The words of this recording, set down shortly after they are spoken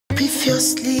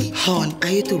Previously on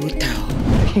Aiyetoro Town.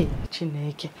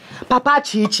 Chineke. Papa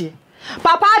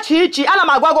Chichi, ana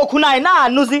magwago kuna ina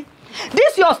anuzi.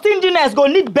 This your stinginess go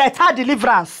need better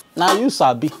deliverance. Now you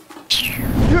sabi.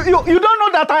 You don't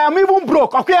know that I am even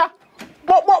broke, okay?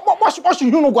 What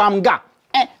should you know I'm got?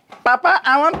 Papa,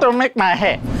 I want to make my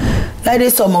hair. Laide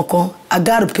Somoko, I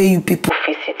gotta pay you people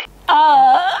visit.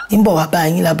 Imbo wa ba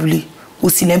yin labule. O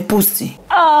si le post.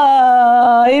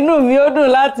 Inú mi ó dùn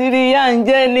láti rí ya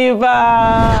Jenifa.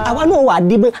 Àwa náà wà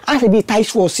dé a ṣe bí tight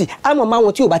force. A mọ̀ ma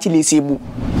wọn tí ó bá ti lè ṣe bu.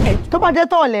 Tó bá jẹ́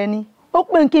tó le ni. Ó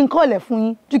pé nkin ko le fún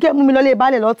yín. Ju ke mú mi lọ lé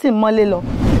baálẹ̀ lọ tí n mọ́lé lọ.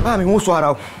 Ah mi wọ́n sọ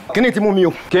ara o. Kíni tí mú mi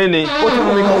o. Kíni? Ó ti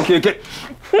mú mi kan keke.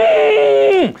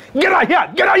 Get out here.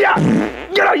 Get out here.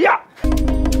 Get out here.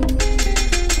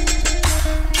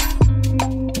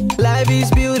 Life is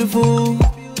beautiful.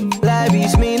 Life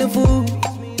is meaningful.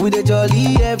 With a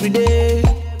jolly every day.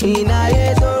 In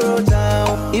Aiyetoro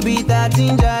Town, it be that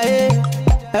ginger.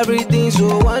 Everything's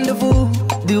so wonderful.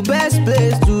 The best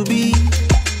place to be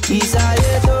is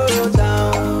Aiyetoro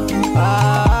Town.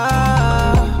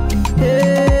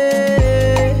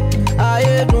 Hey,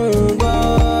 Aiyetoro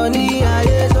Boni,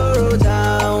 Aiyetoro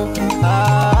Town.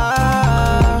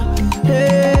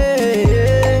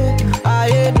 Hey,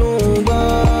 Aiyetoro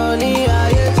Boni,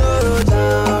 Aiyetoro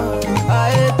Town.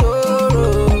 Aiyetoro.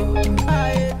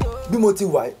 Bí mo ti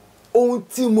wà yìí, ohun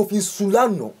tí mo fi sùn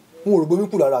lánàá, mo rò bomi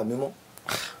kù lára mi mọ́.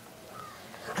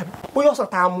 Bóyá ọ̀sán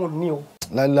tá mú ni o.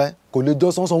 Láíláí, kò lè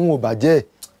jọ sánsan wọn ò bàjẹ́.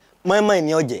 Mọ́mọ́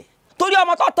ni ọjẹ́. Torí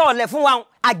ọmọ tó tọ̀ lẹ̀ fún wa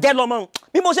àjẹ́ lọ́mọ.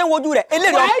 Bí mo ṣe ń wojú rẹ̀,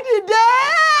 eléèrè. Waheed dé.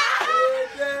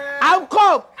 I'm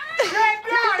come.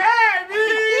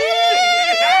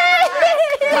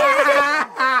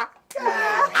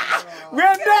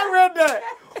 Wede.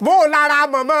 Bó lára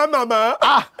mama.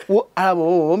 Wo ara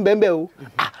mo nbembe o.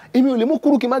 Èmi ò lè mú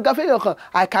kúrú kí má gafe kan.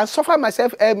 I can suffer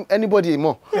myself anybody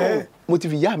more. Mo ti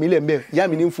fi ìyá mi lẹ̀ ńbẹ̀. Ìyá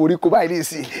mi ní forí kó báyìí lè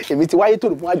sí. Èmi ti wáyé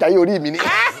tòrò fún ajaye orí mi ni.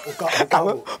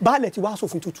 Àwọn baálẹ̀ ti wá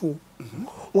sófin tuntun.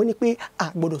 Wọ́n ní pé a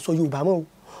gbọ́dọ̀ sọ Yorùbá mọ́ o.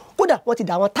 Kódà wọ́n ti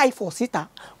dá wọn typhoid síta.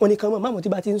 Wọ́n ní kan mọ́ máàmù tí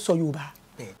bá ti ń sọ Yorùbá.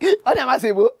 Ọ̀dà má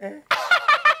ṣe bó.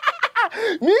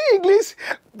 Mi English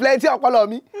plenty ọpọlọ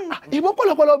mi. Ìbò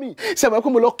pọlọpọlọ mi. Ṣé mo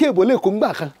mo lọ kéèbó lè kó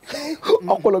ngbà kan.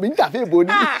 Ọpọlọ mi ń jà fún èbó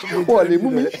ni. Wọ́n lè mú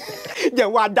mi. Jẹ́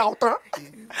wá dá ọ̀tán.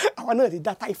 Àwọn náà ti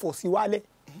dá typhoid sí wálẹ̀.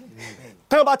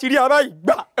 Tán bá ti rí ara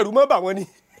ìgbà ẹ̀rù mọ́ bà wọ́n ni.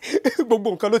 Gbogbo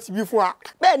nǹkan ló ti bí fún wa.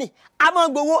 Bẹ́ẹ̀ ni, a máa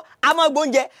gbowó, a máa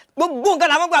gbóúnjẹ. Gbogbo nǹkan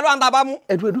la máa gbà lọ́wọ́ bàbá mú.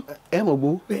 Ẹ̀dùn ẹ mọ̀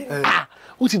gbowó.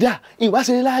 Ó ti dá ìwà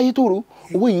ṣe láyé tòrò.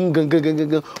 Owó yìí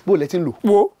gangan bó lẹ ti ń lò.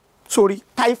 Wo sórí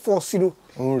typhoid sínú.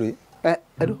 Òun rèé.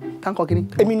 Ẹ̀dùn táǹkọ̀ kìíní.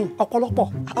 Èmi ni ọ̀pọ̀lọpọ̀.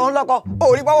 Àwọn lọ́kọ̀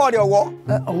orí pọ́wọ́ rẹ̀ ọ̀wọ́.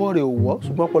 Ọwọ́ rẹ̀ ò wọ́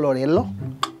ṣùgbọ́n ọpọlọ rẹ̀ lọ.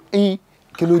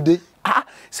 Kí ló dé?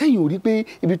 Sẹ́yìn ò rí pé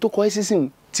ibi tó kọ́ ẹ́ sísìn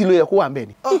tí ló yẹ kó wà ń bẹ̀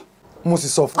ni. Mo sì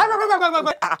sọ fún.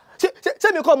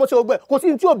 Ṣé mi kọ́ mo ṣe ògbẹ́ kò sí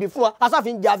ní tí òbí fún wa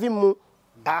asáfin jẹ́ àfi mu.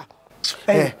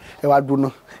 Ẹ wá dúró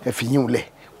náà ẹ fi yín lẹ̀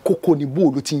kókó ni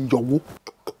bóòlù ti ń yọwó.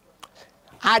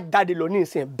 A jáde lọ ní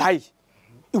ìsìn báyìí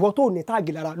ìwọ tó ní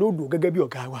táàgì lára ló lò gẹ́gẹ́ bí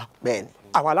ọ̀gá wa. Bẹ́ẹ̀ni.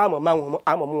 Àwa láàmọ̀ máa wọn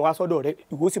àmọ̀ mú wa sọ́dọ̀ rẹ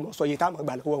ìwọ sì mọ̀ sọ iye táwọn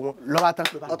gbà lọ́wọ́ wọn. Lọ́wọ́ tán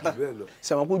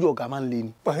sẹ̀wọ̀n kójú ọ̀gá máa ń le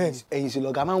ni ẹ̀yìn sí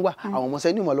lọ́gá máa ń wà àwọn ọmọ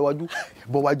sẹ́ni ìmọ̀ lọ́wọ́jú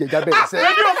bọ́ wá jẹjá bẹ̀rẹ̀ sẹ́.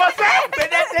 Gbẹ̀dí ò mọ̀ sẹ́.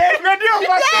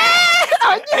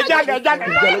 Ẹja.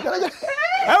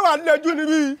 Ẹ wà lẹ́jú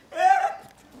níbí.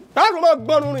 Báwo máa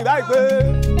gbọ́nu rìn báyìí pé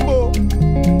mo.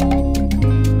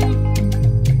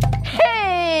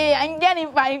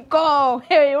 Jenifa nǹkan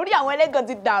orí àwọn ẹlẹ́gàn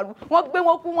ti dàrú wọ́n gbé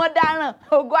wọn kú wọ́n dáràn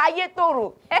ògo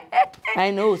Aiyetoro.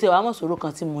 Aina ò ṣe wàá mọ̀ sọ̀rọ̀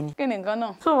kan tí mo ní. Kí ni nǹkan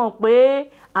náà? Sọ mọ̀ pé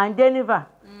Jenifa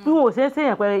bí wọn ò ṣe ń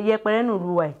ṣèyàn yẹpẹrẹ nù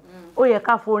lùwà ẹ̀ ó yẹ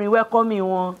ká forin wẹ́kọ́mì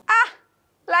wọn.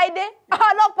 Laide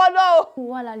ọlọ́pọlọ o.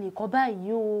 Wà la lè kọ́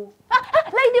báyìí o.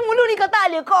 Laide mo lórí kan tá a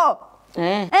lè kọ́.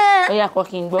 Ó yá kọ́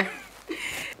kí n gbọ́.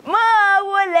 Mọ́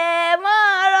wọlé mọ́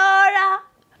rọra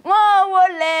mọ́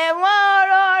wọlé mọ́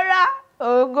rọra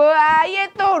ògo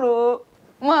Aiyetoro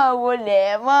mọ́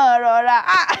wọlé mọ́ rọra.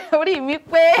 Orí mi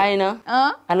pé. Aina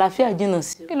àlàáfíà jìnnà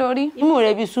sí. Kí ló rí? Imú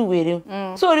rẹ bí sùwèrè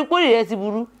sórí pórí rẹ ti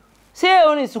burú ṣé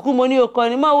orin ìsìnkú mo ní okọ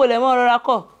ni mọ́ wọlé mọ́ rọra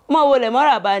kọ́ mọ́ wọlé mọ́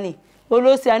ràbá ni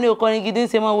olóṣì àní okọ ni gidi ń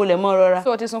ṣe mọ́ wọlé mọ́ rọra. Ṣé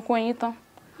o ti sunkún ẹyin tán?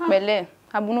 Pẹ̀lẹ́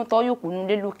abunú tọ́ yòókù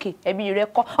nulẹ̀ lókè ẹbí rẹ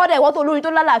kọ́ ọ̀dà ìwọ tó lórí tó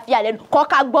lálàáfíà lẹ́nu kọ́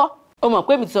ká gbọ́. Ó mọ̀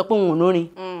pé mi ti sọ pé òun ò lórin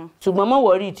ṣùgbọ́n mọ́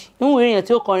worried ń wo èèyàn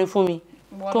tí ó kọrin fún mi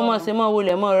tó mọ̀ ṣe mọ́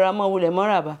wọlé mọ́ rọra mọ́ wọlé mọ́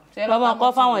ràbá lọ́mọ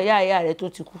kọ́ fáwọn ìyá rẹ̀ tó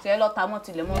ti kú. Ṣé lọ́ta mọ́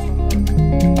tilẹ̀ mọ́ sùn.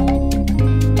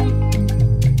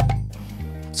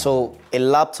 So a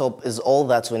laptop is all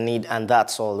that we need and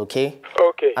that's all, okay?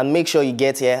 Okay. And make sure you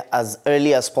get here as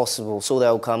early as possible so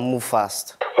that we can move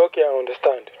fast. Okay, I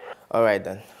understand. All right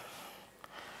then.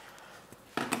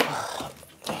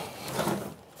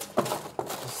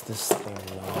 this thing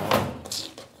now?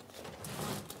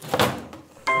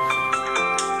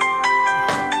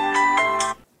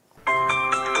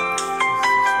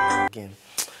 Again.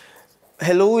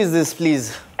 Hello, who is this,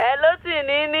 please? Hello,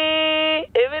 Tinini.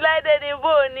 Èmi Laide ni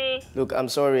Boni. Look, I'm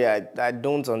sorry, I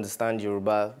don't understand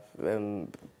Yoruba.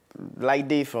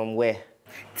 Laide from where?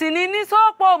 Tinini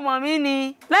sọ́pọ̀ mọ̀ mí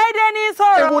ni. Laide ní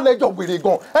sọ̀rọ̀. Ewo lẹ́jọ́ wèrè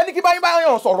gan. Ẹni kí báyìí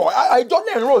báyìí sọ̀rọ̀. Àìjọ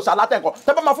lè ń rò ṣàlátẹ̀ nǹkan.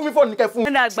 Tẹ́ bá máa fún mi fóònù ní kẹ́ fún.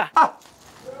 Ẹ dàgbà.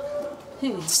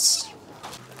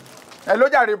 Hello,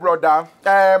 Jare brother.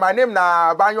 My name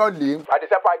na Banyole. I dey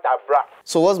sell fight abra.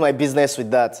 So what's my business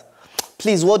with that?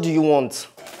 Please, what do you want?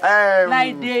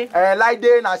 Laide.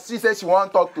 Laide, na she say she wan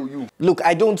talk to you. Look,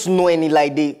 I don't know any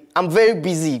Laide. I'm very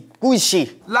busy. Who is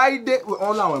she? Laide,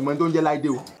 all àwọn ọmọ tó ń jẹ́ Laide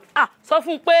o. Sọ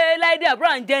fún pé Laide àbúrò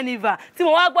and Jenifa tí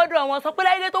mo wá gbọ́dọ̀ wọn sọ pé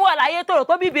Laide tó wà Aiyetoro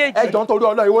tó bí bèjì. Ẹ jọ̀ọ́ nítorí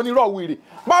Ọlọ́run ìwọ ní rọ̀ wèrè.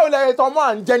 Báwo lẹ tọ́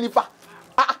mọ́ and Jenifa?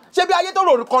 Ṣé bí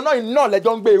Aiyetoro kan náà iná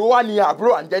lẹ́jọ́ ń gbé ìwọ wá ní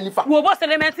àbúrò and Jenifa? Wo bó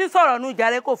sẹlẹmẹtì sọ̀rọ̀ nu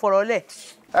jàre kò fọ̀rọ̀ lẹ̀.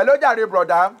 Hello, Jare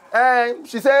brother.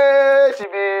 She say she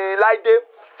be Laide.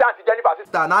 Auntie Jenifa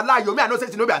sister. Na lie yo. Me I know say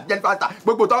she no be Auntie Jenifa sister.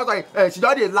 Gbogbo tó sọ she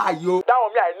just dey lie yo. That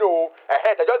one me I know.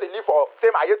 They just dey live for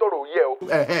same Aiyetoro here o.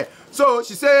 So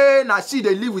she say na she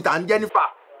dey live with Auntie Jenifa.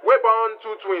 We born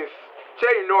 2 twins.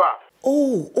 Shey you know her?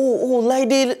 Oh,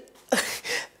 Laide.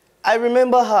 I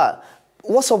remember her.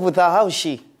 What's up with her? How is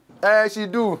she? She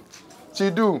do.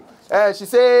 She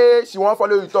say she wan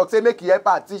follow you talk. Say make you help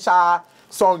her teach her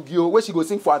song yo. Wey she go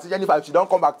sing for Auntie Jenifa if she don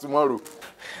come back tomorrow.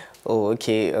 Oh,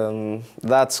 okay.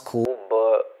 That's cool,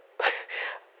 but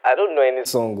I don't know any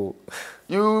song.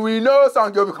 You will know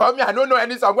song yo because me I don't know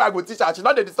any song wey I go teach her. She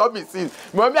not dey disturb me since.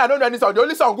 But me I don't know any song. The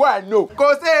only song wey I know.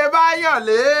 Kò ṣe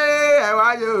Báyọ̀lé ẹ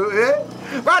wá yo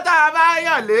bàtà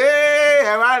Báyọ̀lé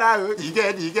ẹ wá ra o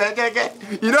dìgẹ́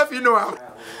kẹ́kẹ́. You don't fit know am.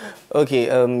 Okay,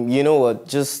 you know what?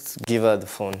 Just give her the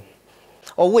phone.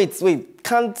 Oh, wait.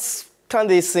 Can't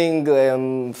they sing,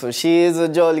 for she is a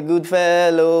jolly good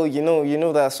fellow? You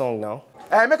know that song now?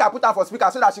 Make her put her for speaker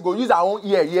so that she go use her own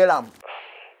ear hear am.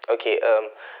 Okay,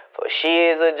 for she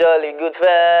is a jolly good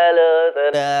fellow.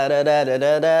 Da, da, da, da,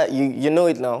 da, da. You know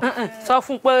it now? Sọ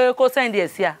fún pé kó send ẹ̀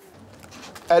sí a.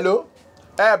 Hello?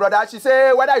 Brother, she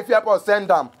say whether if you help us send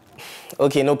them.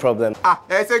 Okay, no problem.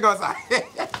 Ẹ ṣé gan sir.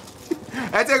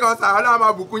 Ẹ ṣé gan sir. Ọlọ́run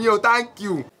máa bùkún yín o. Thank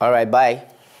you. All right, bye.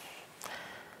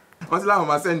 Wọ́n ti láwọn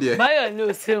máa send ẹ̀. Báyọ̀ ló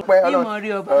ṣeun. Ìmọ̀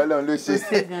rí ọba. Ọlọ́run ló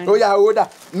ṣe. Ó yá owó dà.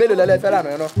 Mélòó lẹ́lẹ́ fẹ́ rà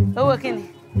náà? Owó kí ni?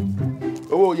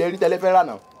 Owó yẹrí tẹ́lẹ̀ fẹ́ rà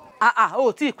náà.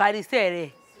 O tí ì parí iṣẹ́ rẹ̀.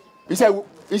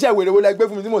 Iṣẹ́ wèrè wo lẹ gbé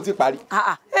fún mi tí mo ti parí?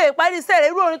 Parí iṣẹ́ rẹ̀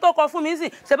irú orin tó kọ fún mi sì.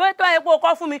 Ṣèbí tó yẹ kó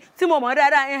kọ fún mi tí mo mọ̀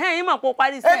dáadáa. Yín mọ̀ kó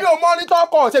parí iṣẹ́. Èmi ò mọ orin tó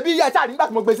kọ. Ṣebí ìyá ìṣáà nígbà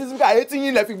tí mo gbé sí sísúkà etí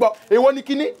yín lẹ fi gbọ́. Èwo ni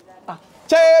kíní?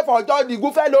 Ṣé fọjọ́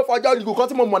ìgú fẹ́ ló fọjọ́ ìgú kan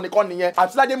tí mo mọ̀ nìkan nìyẹn?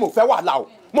 Àti Láde mo fẹ́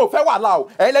wàhálà o.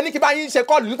 Ẹ̀yin lẹ́ni kí bá yín ṣe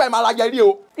kọ́ọ̀lù nípa ìmọ̀ ara yẹrí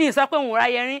o. Ìyìn sọ pé òun ra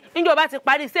yẹrin. Níjọ́ bá ti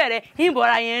parí iṣẹ́ rẹ̀, yín bọ̀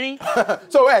ra yẹrin.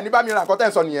 So ẹ ní bá mi ra nǹkan tẹ́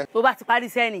ń sọ nìyẹn. Tó bá ti parí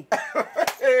iṣẹ́ ni.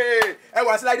 Ẹ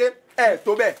wá sí Láde, ẹ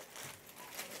tó bẹ́ẹ̀.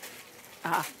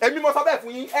 Èmi mo sọ bẹ́ẹ̀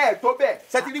fún yín, ẹ tó bẹ́ẹ̀.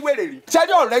 Ṣé ti rí wèrè rí? Ṣé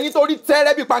rí ọ̀rẹ́ yín tó rí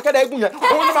tẹ́rẹ́ bíi pankẹ́rẹ́ eégún yẹn?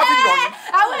 Òun ló máa fi nà yín.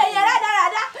 Àwọn èèyàn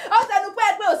rádaràdá ó sẹnu pé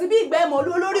òsì bí ìgbẹ́ mọ̀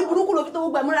olórí burúkú ló fi tó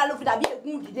gbogbo ẹ̀múra ló fi dàbí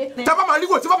ègún dìde. Tí a bá máa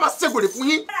lígò tí a bá máa ṣe wèrè fún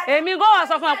yín. Èmi kò wá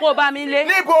sọ fún ẹ pé o bá mi lé.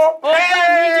 Níbo? O bá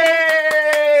mi lé.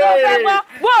 Tó fẹ́ gbọ́,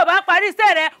 bó o bá parí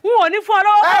iṣẹ́ rẹ̀, n ò ní fún ọ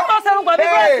lọ́wọ́ kó tó sẹ́nu gbọ́ bí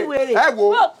bọ́ọ̀sì wèrè. Ẹ wo,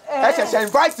 ẹ ṣẹ̀ṣẹ̀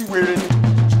invite wèrè ni.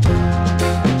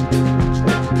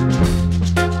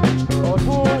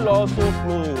 Ọdún lọ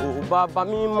sópin o bàbá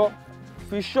mímọ́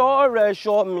fi ṣọ́ rẹ̀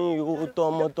ṣọ́ mi o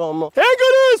tọmọtọmọ.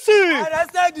 Egirisi!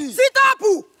 Arrested! Sit up!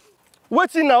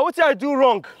 Wetin na? Wetin I do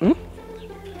wrong?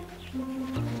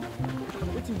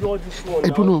 Wetin you all this one now?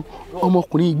 Ẹ̀dùnú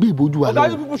ọmọkùnrin gbé ìbòjú àlọ́. Oga,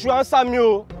 you people should answer me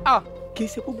o. Kì í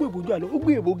ṣe kó gbé ìbòjú àlọ́, ó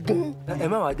gbé ìbò gan. Ẹ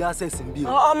má wá já access bí o.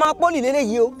 Ọmọ pọ́lì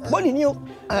lélẹ́yìí o. Pọ́lì ni o.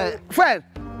 Friend.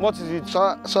 What is it?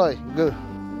 Sorry, go.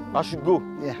 I should go.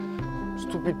 Yeah.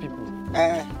 Stupid people.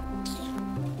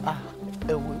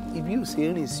 Ẹ wo ibi ò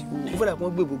ṣe rìn sí o. Ó fẹ́ràn kí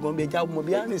wọ́n gbé ìbò gan bí ẹja mọ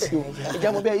bí á rìn sí o.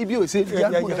 Ẹja mọ bí ibi ò ṣe já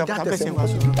tẹ̀sẹ̀ wá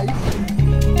sórí.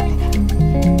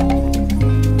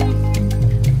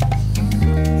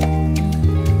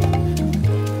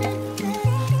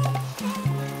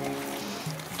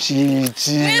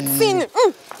 Chichi.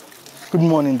 Good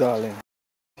morning, darling.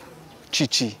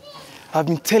 Chichi, I've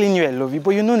been telling you I love you,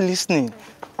 but you're not listening.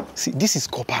 See, this is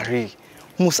Copper Ray,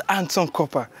 most handsome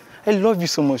copper. I love you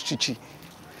so much, Chichi.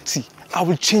 See, I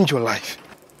will change your life.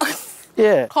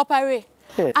 Yeah. Copper Ray,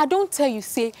 Yeah. I don't tell you,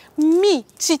 say, me,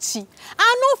 Chichi,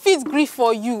 I no fit grief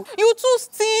for you. You too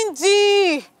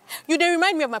stingy. You dey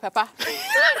remind me of my papa.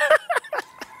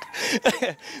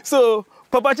 So,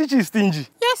 Papa Chichi is stingy?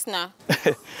 Yes, now.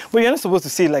 But you're not supposed to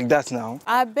say it like that now.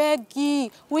 I beg you,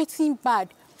 waiting bad.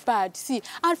 See,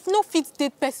 I no fit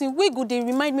date person. We go, they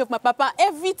remind me of my papa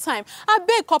every time. I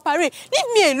beg, cooperate.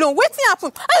 Leave me alone. Waiting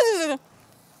happen.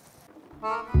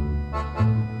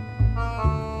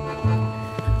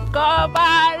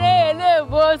 Cooperate, le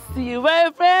bossy,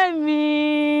 boyfriend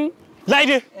me.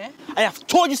 Laide, I have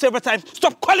told you several times,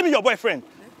 stop calling me your boyfriend.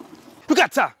 Look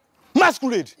at her,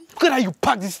 masquerade. Look at how you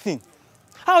pack this thing.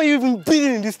 How are you even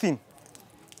breathing in this thing?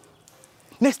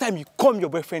 Next time you call me your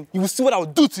boyfriend, you will see what I will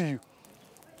do to you.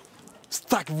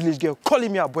 Stark village girl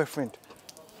calling me her boyfriend.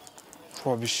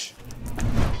 Rubbish.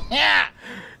 Yeah.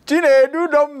 Chinedu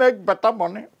don't make better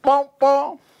money. Pom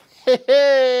pom.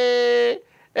 Hey.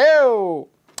 Ew.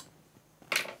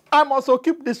 I must also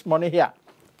keep this money here.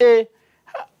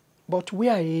 But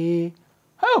where?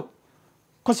 Oh.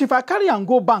 Because if I carry and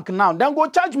go bank now, then go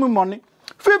charge me money.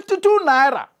 52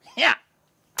 naira. Yeah.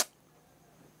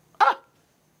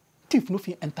 Thief no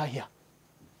fit enter here.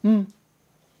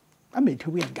 I made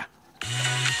you win.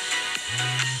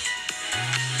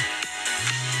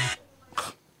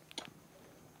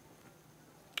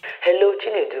 Hello,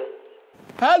 Chinedu.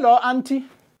 Hello, auntie.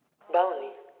 Báwo ni?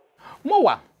 Mo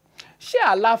wà. Ṣé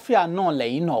àlàáfíà náà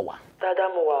lẹ́yìn náà wà? Dada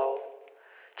mo wà o.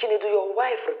 Chinedu, your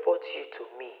wife reports you to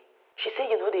me. She said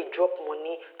you know they drop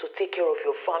money to take care of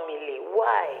your family.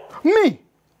 Why? Me?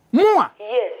 Moi?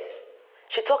 Yes.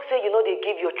 She talks say you know they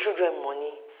give your children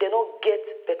money. They don't get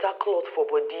better clothes for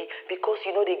body because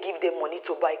you know they give them money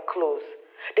to buy clothes.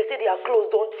 They say their clothes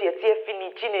don't tear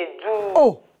finish, Chinedu.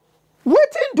 Oh,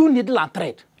 wetin do needle and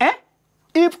thread?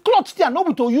 If clothes tear, no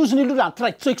be to use needle and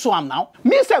thread take so am now.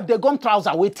 Me sef dey gum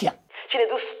trouser wey tear.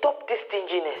 Chinedu, stop this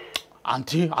stinginess.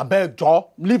 Auntie, abeg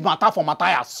Joe, leave matter for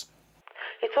Matthias.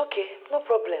 It's okay, no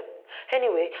problem.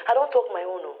 Anyway, I don't talk my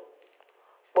own.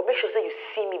 But make sure that you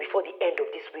see me before the end of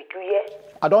this week, you hear?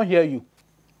 I don't hear you.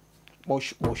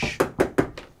 Bush, bush.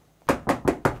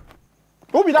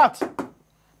 Who be that?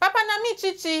 Papa na me,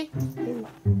 Chichi.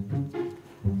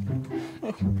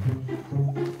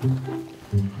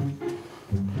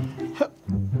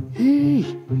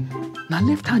 Hey, na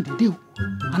left hand dey o,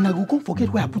 and I go come forget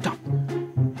where I put am.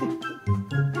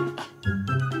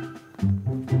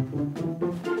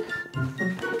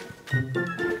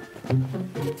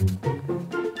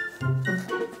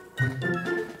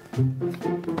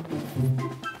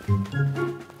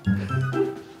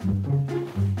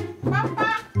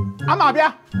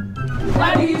 Amabia.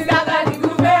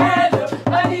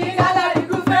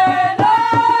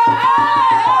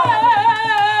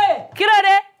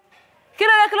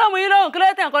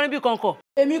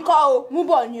 Èmi kọ́ o, mú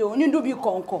bọ̀ ni o, nídùú bí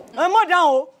kọ̀ọ̀kan. Ẹ mọ̀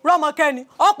dáhùn o, rọ́mọkẹ́ni,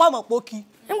 ọ̀pọ̀ mọ̀ pókí.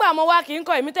 Nígbà mo wá kì í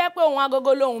kọ́ èmi tẹ́ pé òun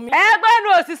agogo lóhùn mi. Ẹgbẹ́ nu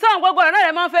òsísàn gbogbo ọ̀rọ̀ náà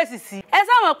rẹ̀ máa ń fèsì sí. Ẹ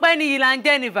sáwọn pẹ́ ní ìlà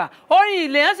Jenifa, orin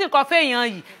ilé yẹn sì kọ́ fẹ́yàn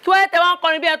yìí, kí wọ́n tẹ wọ́n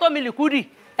kọrin bí ẹ tó mi lìkúdì.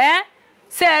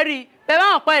 Ṣé ẹ rí bẹ́ẹ̀ bá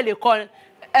wọn pẹ́ èlé kọrin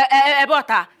ẹ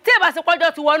bọ̀ta. Tí ìbá ṣe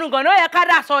pọ́jọ́ ti wọnú gan-an, ó yẹ ká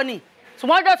dà sọ ni.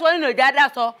 Ṣùgbọ́n ọjọ́ ti wọnú ìjà dà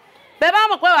sọ. Bẹ́ẹ̀ bá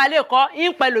mọ̀ pé wà lè kọ́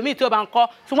yín pẹ̀lú mi tí ó bá ń kọ́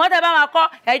ṣùgbọ́n tẹ́ bá máa kọ́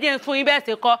ẹ jẹ́ ń fún yín bẹ́ẹ̀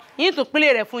ṣe kọ́ yín tún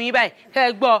pínlẹ̀ rẹ̀ fún yín báyìí kẹ́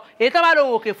ẹ gbọ́ èyí tó bá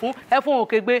lóhùn òkè fún ẹ fún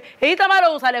òkè gbé èyí tó bá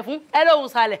lóhùn sàlẹ̀ fún ẹ lóhùn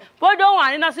sàlẹ̀ bójú òun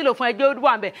àníná sí lò fún ẹjọ́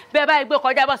wà ń bẹ̀ bẹ́ẹ̀ báyìí gbé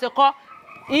kọjá bọ́ ṣe kọ́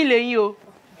yín lè yín o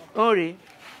ó rè é.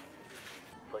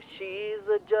 For she's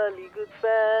a jolly good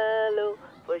fellow,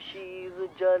 for she's a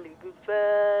jolly good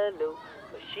fellow.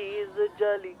 She's a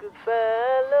jolly good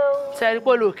fellow. Sẹ́rí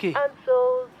polo òkè. And so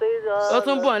says all. Ó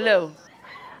tún bọ̀ ńlẹ̀ o.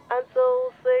 And so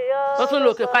say all. Ó tún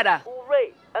lòkè padà.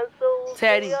 Hooray. And so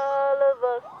Sẹ́rí. say all of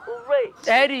us. Hooray.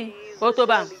 Sẹ́rí ó tó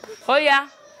bá. Ó yá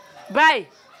báyìí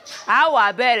a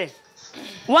wà bẹ̀rẹ̀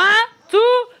 1 2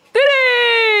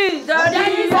 3.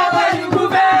 Daddy Sabaluku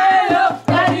fellow.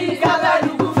 Daddy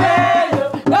Sabaluku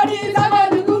fellow. Daddy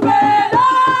Sabaluku fellow.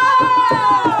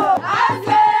 I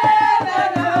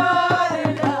say no.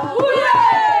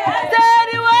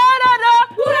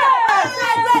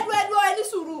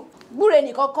 Gúre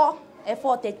ní kọ́kọ́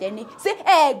ẹ̀fọ́ tẹ̀tẹ̀ ni ṣé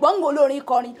ẹ̀gbọ́n olórin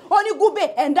kọrin ó ní gúbè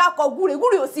ẹ̀ńdà kọ gúre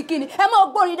ò sí kíni ẹ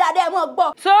mọ̀ gbórin dáadáa ẹ mọ̀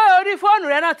gbọ́. So orí fóònù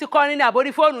rẹ náà ti kọrin ní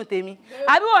àbórí fóònù tèmi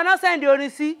àbí wọn náà sẹ́ndì orin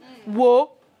sí wò ó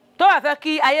tó wà fẹ́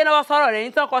kí ayé náà sọ̀rọ̀ rẹ̀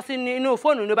yín tán kọ sí inú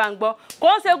fóònù ló bá ń gbọ́ kò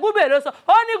ń ṣe gúbè ló sọ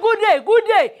ó ní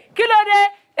gúdè kí ló dé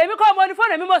èmi kọ́ mo ní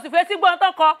fóònù mi mo sì fẹ́ sí gbọ́n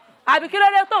tán kọ àbí kí ló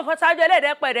dé tó ń fọ́ sáájú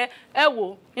ẹlẹ́dẹ̀ẹ́pẹ̀rẹ́ ẹ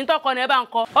wò ní tán kọ ni ẹ bá ń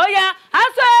kọ. ó yá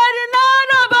aṣọ ẹni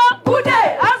náà bọ́ gúdè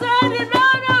aṣọ ẹni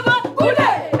náà bọ́ gúdè.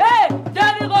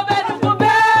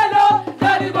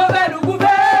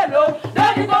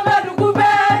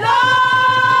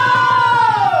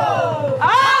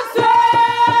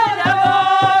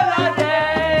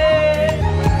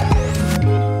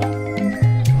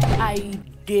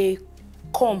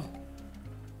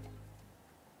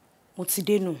 Mo ti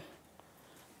dé nù.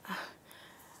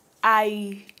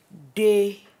 I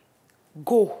dey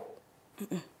go.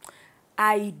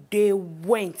 I dey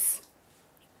went.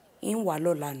 In wà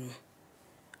lọ́la nù.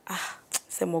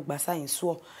 Ṣé mo gbà sáyìn sú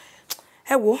ọ.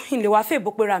 Ẹ wo, ilé wa fẹ́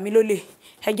bó pera mi lólè.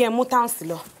 Ẹ jẹ́ mú táùnsì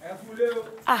lọ. Ẹ kúlé o.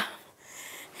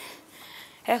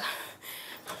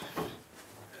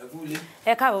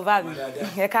 Ẹ káàbọ̀ bá mi.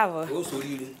 Ẹ káàbọ̀. Ó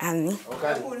ṣoríire. Àmín.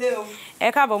 Ẹ kúlé o.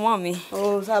 Ẹ káàbọ̀ mọ́ mi.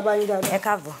 Ó sábà yín dáadáa. Ẹ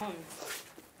káàbọ̀.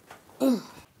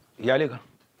 Ìyálé kan.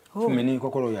 Fún mi ní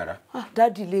kọ́kọ́rọ́ yàrá.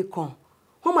 Dádì lè kàn.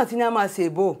 Wọ́n mà ti ní a máa ṣe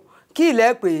èbò. Kí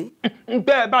ilẹ̀ pé.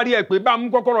 Bẹ́ẹ̀ bá rí ẹ pé bá mú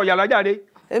kọ́kọ́rọ́ yàrá jáde.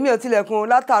 Èmi ò tilẹ̀kùn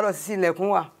látàárọ̀ sí ilẹ̀kùn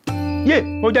wà. Yé,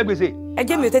 ó jẹ́ gbèsè. Ẹ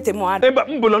jẹ́ mi ò tètè mọ̀ àdá.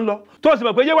 Ń bò lọ ń lọ. Tó o sì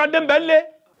mọ̀ pé Yéwándé ń bẹ ń lé.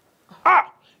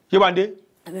 Yéwándé,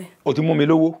 o ti mú mi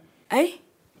lówó.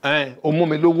 O mú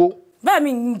mi lówó. Bá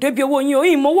mi débi owó yín o,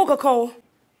 yín mọ owó kankan o.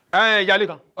 Ìyálé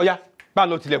kan, ọ̀ya, bá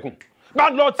lọ tilẹ̀kùn. Bá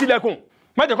lọ tilẹ̀kùn.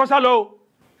 Má jẹ́ kó sá lọ o.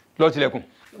 Lọ tilẹ̀kùn.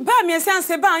 Bá mi ẹsẹ̀ ń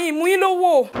ṣe báyìí mú yín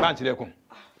lówó. Bá tilẹ̀kùn.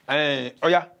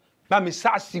 Ọ̀ya, bá mi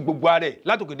sáàsì gbogbo ara ẹ̀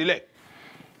látòkè délẹ̀.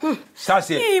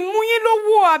 Sáàsì ẹ̀. Ìmú yín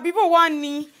lówó àbíbò wá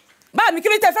ni. Bá mi kí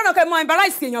ló tẹ fẹ́ràn kẹ́ mọ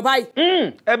embarrass èèyàn báyìí.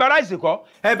 Embarrass kọ́,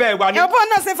 ẹbẹ̀ wà ní. Ẹ̀bọ́n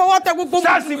náà ṣe fọwọ́ tẹ gbogbo.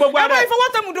 Sáàsì gbogbo ara ẹ̀. Ẹ̀bọ́n ìfọwọ́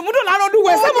tẹ mùdùmùdù lára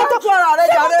olúwẹ̀. Ṣé mo tọ́kọ ara rẹ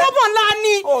jàre? Ṣé mo tọ́bọ̀ ńlá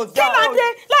ni? Kí ládé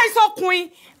láìsọkùnrin?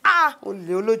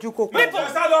 Olè olójú kò pọ̀.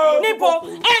 Níbo?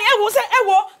 Ẹ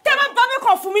wo, tẹ́ bá bá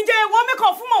mẹ́kàn fún mi jẹ́ wọ́n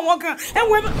mẹ́kàn fún mọ̀ wọ́n gan. Ẹ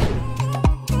wo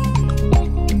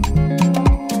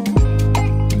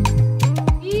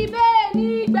Ibẹ̀ ní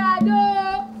gbàdo,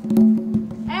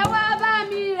 ẹ wá bá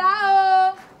mi rà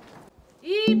o.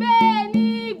 Ibẹ̀ ní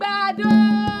gbàdo.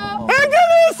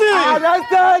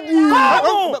 Arrested you.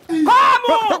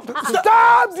 Come!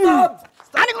 Stop you.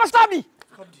 Adigun, stop me.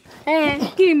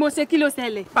 Kí ni mo ṣe kí ló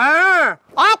ṣẹlẹ̀?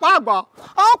 ọ̀pọ̀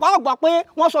àgbà pé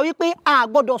wọ́n sọ wípé a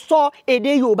gbọ́dọ̀ sọ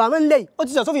èdè Yorùbá mọ́ nílẹ̀ yìí ó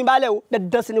ti sọ sófin balẹ̀ o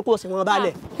dandan sí ni kò sí wọn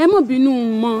balẹ̀. Ẹ mọ̀ bínú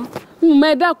mọ́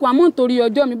ẹ dákun àmọ́ nítorí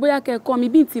ọjọ́ mi bóyá kẹ́kọ̀ọ́ mi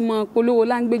bí n ti mọ polówó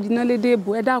láńgbèjì náà lédè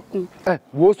èbò ẹ dákun.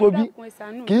 Wo sobi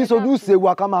kì í sojú ṣe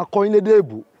wa ká máa kọ́ yín lédè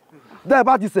èbò dẹ́ ẹ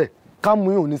bá ti sẹ̀ ká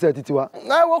mú yín oníṣẹ́ títí wa.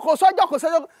 Ẹ wo kò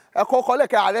sọ́jọ́ ẹ̀kọ́ kọ́lẹ̀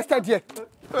kẹ́ arrested yẹ.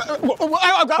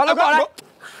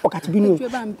 Ọ̀gá ti bínú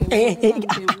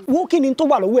wo kí ni tó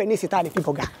wà lọ́wọ́ ẹ̀ ní ìsìta rẹ̀ fi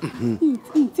bọ̀gà.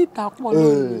 Títà pọ̀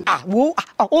lónìí. Wo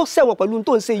ó sẹ̀wọ̀n pẹ̀lú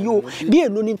tó ń ṣe yìí o bí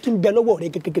èlò ni tún bẹ lọ́wọ́ rẹ̀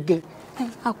gẹ́gẹ́gẹ́.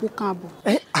 Àpò kan àbọ̀.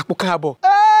 Àpò kan àbọ̀.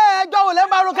 Ẹjọ́ wo lẹ́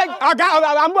máa ro kẹ́jì. Ọ̀gá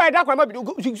àmú ẹ̀ dákun ẹ̀ mọ́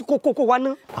bìí kó wa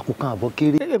ná. Àpò kan àbọ̀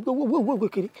kéré. Wo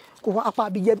kéré kó wa apá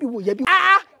àbí yẹbi wo yẹbi.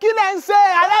 Kí lẹ ń ṣe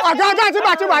ọ̀gá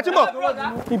tí bọ̀.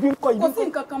 Ibi ń kọ́ ibi. Kò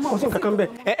sí nǹkan kan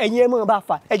bẹ́ẹ̀ ẹ̀yin ẹ̀ mọ̀ bá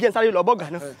fà ẹ jẹ́ n sáré lọ bọ́gà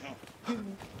náà.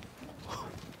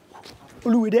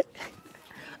 Olúwẹ̀dẹ́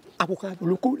àpòkan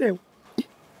àbòlókó rẹ̀ o.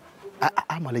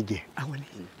 Àmàlẹ̀ jẹ.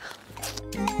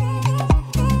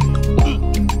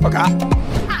 Ọ̀gá.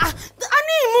 A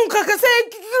ní ìmú nǹkan kan ṣe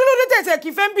kí ló dé tẹ̀sẹ̀ kí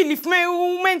fẹ́ ń bìlì fún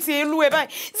mẹ́ǹtì ìlú ẹ̀ báyìí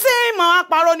ṣé màá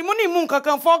parọ́ ni mo ní ìmú nǹkan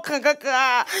kan fọ́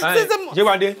kankan.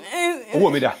 Yéwándé, owó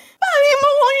mi dà. Báyìí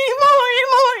ìmọ̀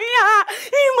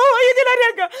wọ̀nyí ti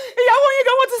lẹ́dẹ̀ kan ìyàwó yín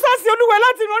kan wọ́n ti sá sí olúwẹ̀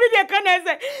láti inú orílẹ̀ kan náà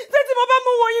ẹsẹ̀ ṣé tí mo bá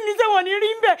mú wọ̀nyí ní sẹ́wọ̀n ní rí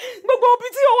ń bẹ̀ gbogbo òbí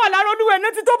tí ó wà lára olúwẹ̀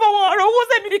náà ti tó bọ̀ wọ̀ ọ̀rọ̀ owó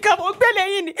sẹ́mi nìkan mọ̀ gbélé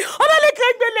yín ni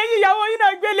ọlọ́lẹ́kan gbélé yín ìyàwó yín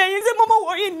náà gbélé yín ṣé mo mọ̀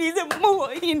wọ̀nyí ni ṣé mo mọ̀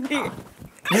wọ̀nyí ni.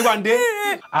 Yéwándé,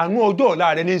 àánú ọjọ́ ọ̀la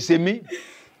rẹ ní í ṣe mí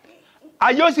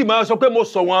ayé ó sì máa sọ pé mo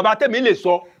sọ wọn bá tèmi lè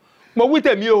sọ mo wí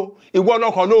tèmi o ìwọ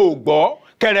ọlọ́kọ ló gbọ́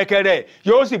kẹ̀rẹ̀kẹ̀rẹ̀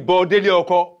yóò sì bọ́ délé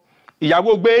ọkọ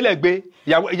ìyàwó gbélẹ̀gbé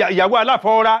ìyàwó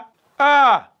aláfọwọ́rá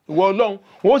ìwọ Ọlọ́run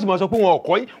wọn ó sì máa sọ pé wọn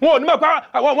ọkọ yín wọn ò ní mọ̀ pé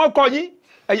wọn kọ yín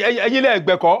ẹ̀yin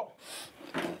lẹ́ẹ̀gbẹ̀kọ́.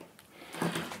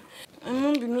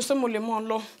 Bínú ṣé mo lè mọ́ ọ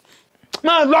lọ.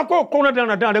 Máa lọ kó rẹ̀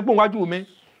dáradára rẹ̀ pò wájú mi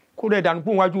kó rẹ̀ dànù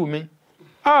pò wájú mi.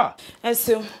 Ẹ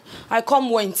ṣeun I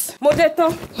come went. Mo dé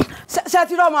tán. Ṣé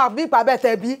ti rọ́mọ àbí ìpàbẹ́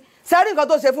tẹ̀ bí? Ṣé rí nǹkan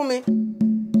tó ṣe fún mi?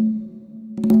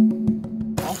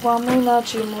 Ọ̀pọ̀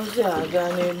amúnáchi mo jẹ́ àga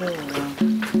nínú wọn.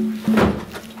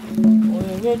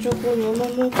 Òyìnbó chukwu ni mo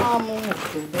mú ká mú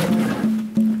òṣèlú.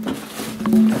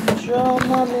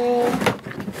 Ṣọ́ọ́mọ mi,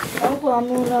 ọ̀pọ̀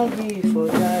amúnági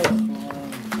ìfọ̀dá ìfọ̀n.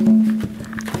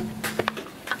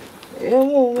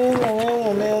 Ewu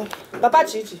mi. Papa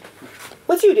Chichi,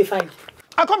 what you dey find?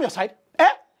 I come your side.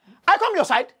 I come your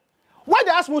side. Why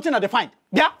they ask me what I dey find?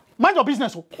 Yeah, mind your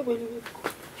business. Ọ̀pọ̀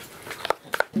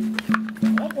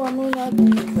amúnági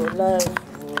ìfọ̀dá ìfọ̀n.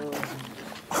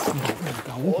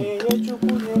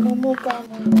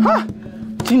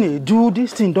 Chinedu,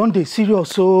 this thing don't dey serious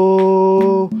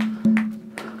so.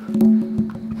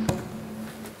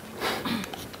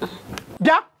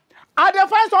 Yeah, I dey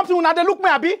find something when they look me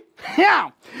abi. Yeah,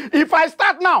 if I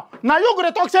start now you go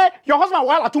to talk say your husband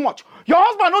wahala too much. Your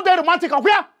husband no dey romantic and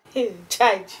where?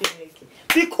 Chai Chineke.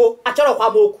 Biko, achoro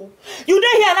kwa boku. You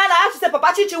dey here now, I have to say,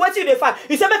 Papa Chichi, what you dey find?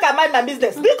 You say, make I mind my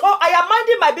business. Biko, I am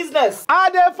minding my business. I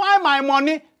dey find my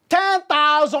money,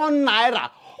 10,000 naira.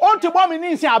 On to bomb in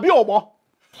Insia, abi obo.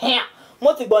 Here,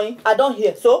 Moti boy, I don't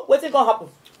hear. So, what's gonna happen?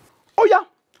 Oh yeah,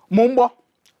 Mumbo,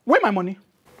 where my money?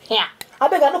 Here, I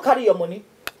beg I no carry your money.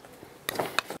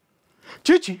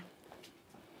 Chichi.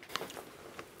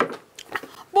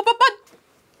 But Papa,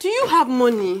 do you have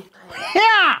money?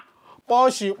 Yeah.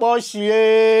 Which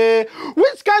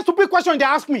kind of stupid question they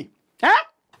ask me? Eh?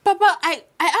 Papa, I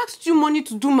asked you money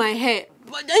to do my hair,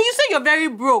 but then you say you're very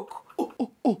broke.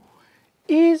 Oh.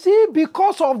 Is it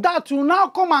because of that you now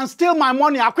come and steal my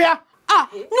money, Akwia? Ah,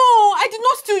 no, I did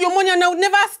not steal your money and I would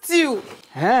never steal.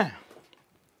 Eh?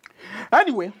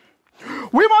 Anyway,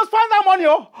 we must find that money,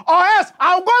 or else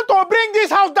I'm going to bring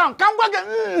this house down. Come back.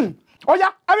 Oh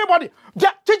yeah, everybody.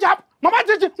 Chichi, Mama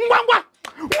Chichi, Mwangwa,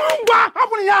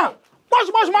 happen here.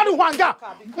 What's money, Wanga?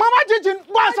 Mama Chichi,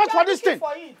 go and search for this thing.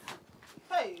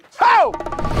 Hey. How?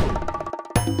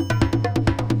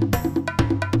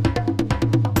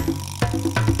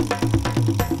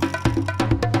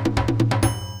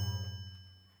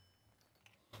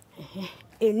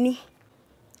 Eni,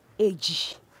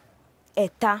 èjì,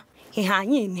 ẹ̀ta,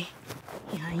 ìhàyín ni.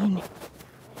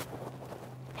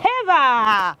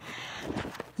 Heva!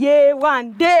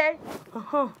 Yewande!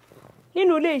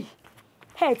 Nínú ilé yìí,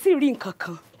 ẹ tí rí nǹkan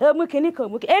kan. Ẹ mú kinní kan,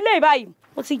 eléyìí báyìí,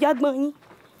 mo ti jágbọ́n yín.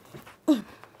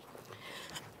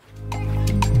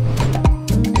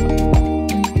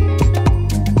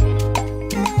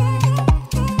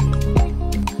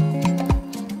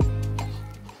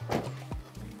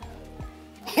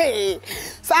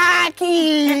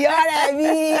 Saki, ọ̀rẹ́ mi.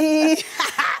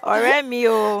 Ọ̀rẹ́ mi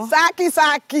o.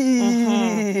 Saki.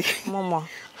 Mo mọ̀.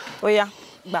 Ó yá,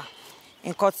 gbà.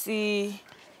 Nǹkan tí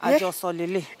a jọ sọ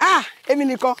lélẹ̀. Èmi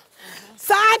nìkan.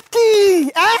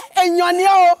 Saki, èèyàn ni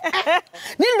o.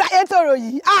 Nílùú Aiyetoro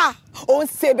yìí, ó ń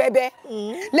ṣe bẹbẹ.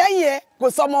 Lẹ́yìn ẹ̀ kò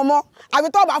sọmọ mọ́. Àbí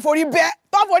tó bá forí bẹ́,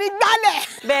 tó forí gbálẹ̀.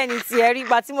 Bẹ́ẹ̀ ni tiẹ̀ rí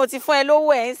ìgbà tí mo ti fún ẹ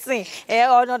lówó ẹ̀ ń sìn.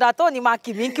 Ọ̀nà ọ̀dà tó ní máa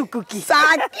kì mí kùkùkì.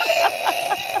 Saki.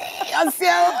 Kò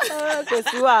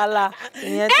sí wàhálà.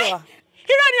 Ìyẹn tó wà.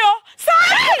 Irọ́ ni o.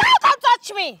 Saki! Don't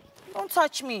touch me. Don't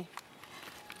touch me.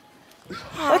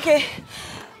 Okay.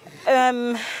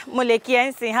 Mo lè kí ẹ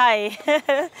ń sìn hi.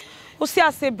 Ó sì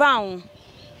àṣẹ bá òun.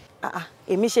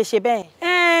 Èmi ṣe bẹ́ẹ̀.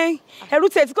 Ẹ̀rù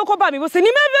tẹ̀ tí kókó bà mí bó ṣe ní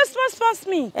mẹ́fẹ́ sponsor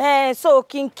me. So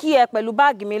kí n kí ẹ pẹ̀lú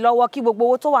báàgì mi lọ́wọ́ kí gbogbo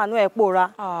owó tó wà nú ẹ̀ pòórá.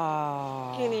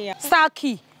 Kí ni ìyá?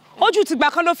 Saki, ojú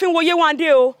tìgbà kan ló fi ń wo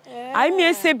Yéwándé o. Àìmí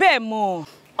ẹ ṣe bẹ́ẹ̀ mọ́.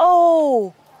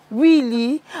 Oh,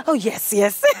 really? Oh, yes.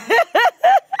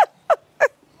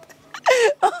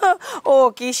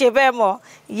 Oh, kì í ṣe bẹ́ẹ̀ mọ́.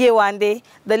 Yewande,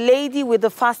 the lady with the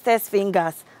fastest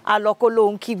fingers. Alọ́kọ́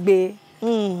ló ń kígbe.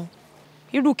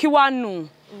 Irú kí wá nù.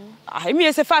 Èmi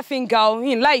ẹ ṣe 5 finger o,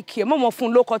 yín láìkí ẹ mọ̀mọ́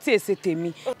fún lóko tí èsè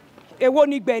tèmi. Èwo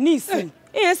ni gbẹ̀ ní ìsìn.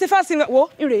 Ìyẹn ṣe 5 finger wo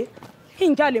ire.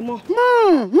 Yín jalè mọ́.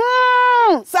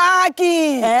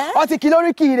 Saki, ó ti kí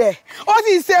lóríkì rẹ̀. Ó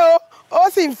sì ṣe o, ó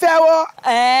sì ń fẹ́ wọ́.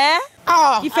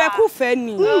 Ìfẹ́kúfẹ́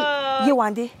ni.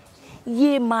 Yewande,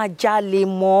 yé máa jalè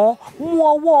mọ́. Mú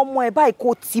ọwọ́ ọmọ ẹ̀ báyìí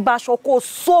kó tì báṣọ kó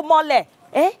so mọ́lẹ̀.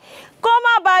 Kó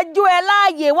má bàa jó ẹ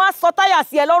láàyè, wọ́n á sọ táyà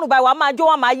sí ẹ lọ́rùn báyìí, wàá máa jó,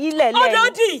 wọ́n máa yí lẹ̀ lẹ́yìn.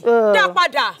 Ọdọ́dì, dá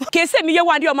padà. Kèsè mi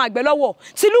Yéwándé ọmọ àgbẹ̀ lọ́wọ́.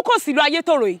 Tìlú kò sí ìlú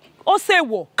Aiyetoro yìí. Ó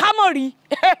ṣèwọ̀, kámọ̀ rí.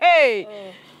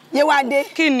 Yéwándé.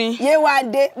 Kí ni?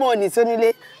 Yéwándé, mo ní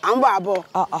sónílé, à ń bọ̀ àbọ̀.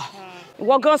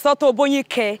 Ìwọ gan sọ tó bóyin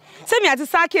kẹ. Sẹ́mi àti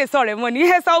Saki èso rẹ̀ mọ̀ ní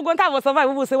ẹ̀sán ogun táwọn sọ fún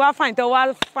àìbúbù ṣe wá fine tó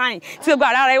wá fine. Tí gbogbo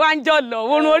ara rẹ̀ wá ń jọ lọ,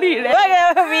 orun orí rẹ̀.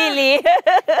 Really?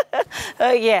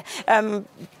 Oh yeah.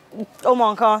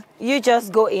 Omonkan, you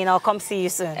just go in. I'll come see you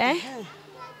soon.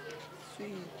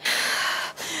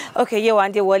 Okay,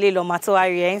 Yewande wọlé lọ máa tó wá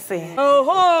rí ẹ ń sìn.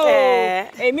 Oho.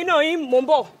 Èmi náà yín mò ń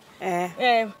bọ̀.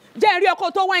 Jẹ́ n rí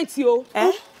ọkọ tó wáìn tí o.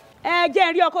 Jẹ́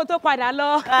n rí ọkọ tó padà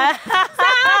lọ.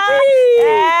 Saki!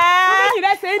 Ọmọ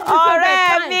rẹ̀ ṣe ń dùn tó bẹ̀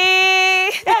tán. Ọ̀rẹ́ mi.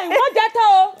 Wọ́n jẹ́ tó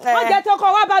o. Wọ́n jẹ́ tó kọ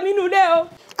wá bá mi nulẹ̀ o.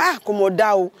 Kò mọ̀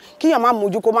dá o. Kíyàn má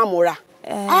mojú kó má mọ̀ra.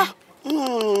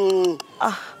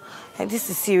 This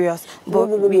is serious. But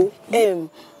mo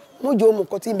jẹ́ ọmọ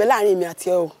kan tí ń bẹ láàrin mi àti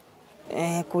ẹ o.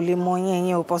 Kò lè mọ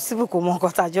yẹn o, possible kò mọ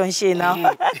nǹkan tàjọ ń ṣe náà.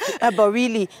 But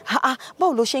really,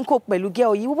 báwo ló ṣe ń kó pẹ̀lú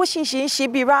girl yìí? Bó ṣe ń ṣe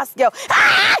bí ras girl.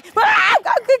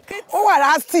 Ó wà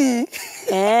rásì.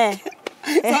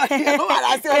 Ó wà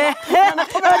rásì ọ̀nà.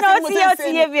 Ó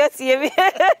ti yé mi.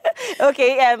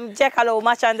 Okay, jẹ́ ká lọ wo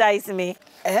merchandise mi.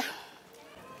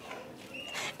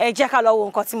 Jẹ́ ká lọ wo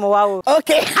nǹkan tí mo wá wò.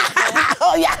 Okay.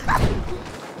 Oh yeah.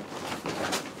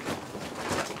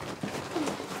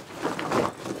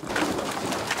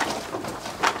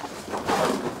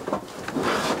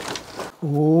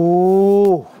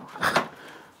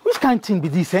 kind thing be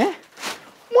this, eh?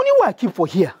 Money what I keep for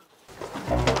here.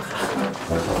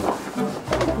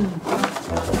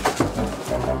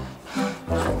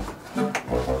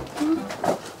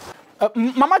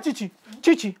 Mama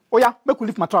Chichi, oh yeah, make we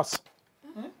lift mattress.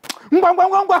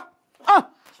 Ngwa. Ah.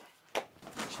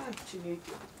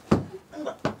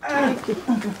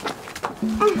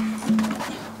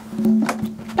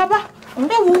 Papa,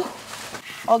 ewu.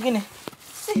 Ogini.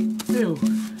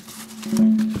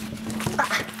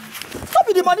 What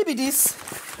be the money be this?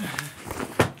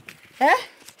 Eh?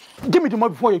 Give me the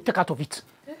money before you take out of it.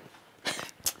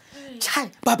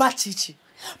 Chai, Papa Chichi,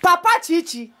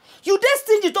 you dey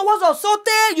stingy towards us so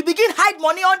you begin hide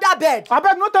money under bed. I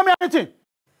beg, no tell me anything.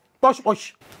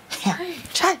 Push.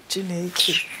 Chai,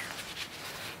 Chineke.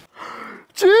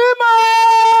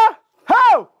 Chima!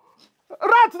 How?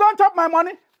 Rats don't chop my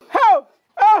money. How?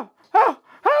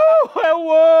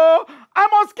 I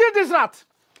must kill this rat.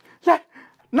 Yeah.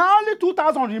 Now only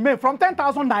 2,000 remain from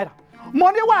 10,000 naira.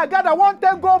 Money where I gather one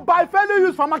day go buy fairly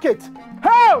used for market.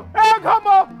 Hey, come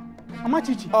on. Mama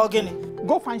Chichi. Ogini.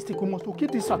 Go find stick. We must to kill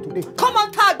this rat today. Come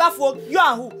on, tag Bafo. You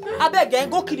and who? I beg then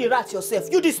go kill the rat yourself.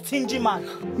 You this stingy man.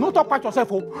 No talk past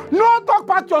yourself, oh. No talk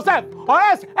past yourself. Or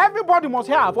else everybody must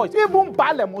hear our voice. Even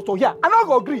Bale must to hear. I not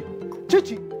go agree.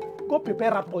 Chichi, go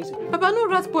prepare rat poison. Papa, no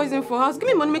rat poison for us. Give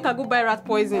me money, make I go buy rat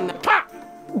poison. Ha!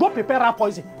 Go prepare rat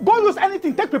poison. Go use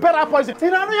anything. Take prepare rat poison.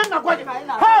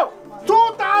 How?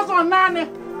 2,000 nani.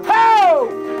 How?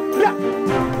 Yeah.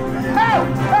 How?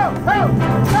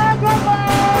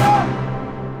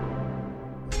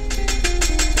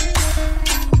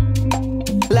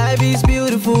 Life is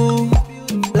beautiful.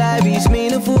 Life is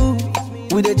meaningful.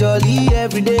 With a jolly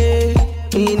every day.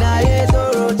 In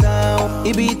Aiyetoro town.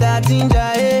 It be that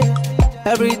Jaye.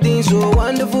 Everything so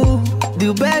wonderful.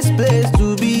 The best place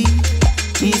to be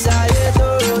is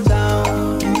Aiyetoro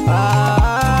town.